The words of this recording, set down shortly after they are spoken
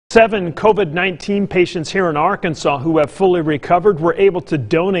7 COVID-19 patients here in Arkansas who have fully recovered were able to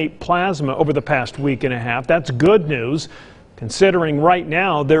donate plasma over the past week and a half. That's good news, considering right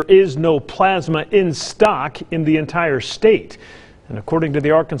now there is no plasma in stock in the entire state. And according to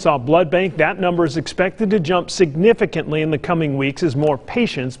the Arkansas Blood Bank, that number is expected to jump significantly in the coming weeks as more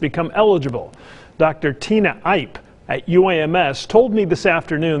patients become eligible. Dr. Tina Ipe at UAMS told me this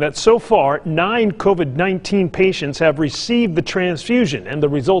afternoon that so far 9 COVID-19 patients have received the transfusion, and the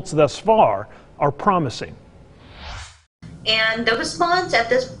results thus far are promising. And the response at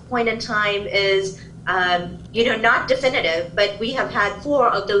this point in time is not definitive, but we have had 4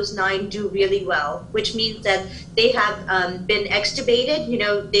 of those 9 do really well, which means that they have been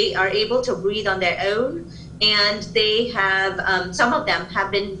extubated. They are able to breathe on their own, and they have some of them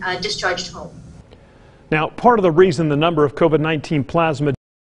have been discharged home. Now, part of the reason the number of COVID-19 plasma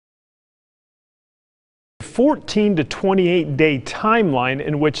 14 to 28 day timeline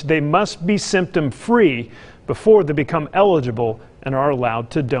in which they must be symptom free before they become eligible and are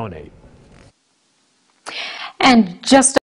allowed to donate. And just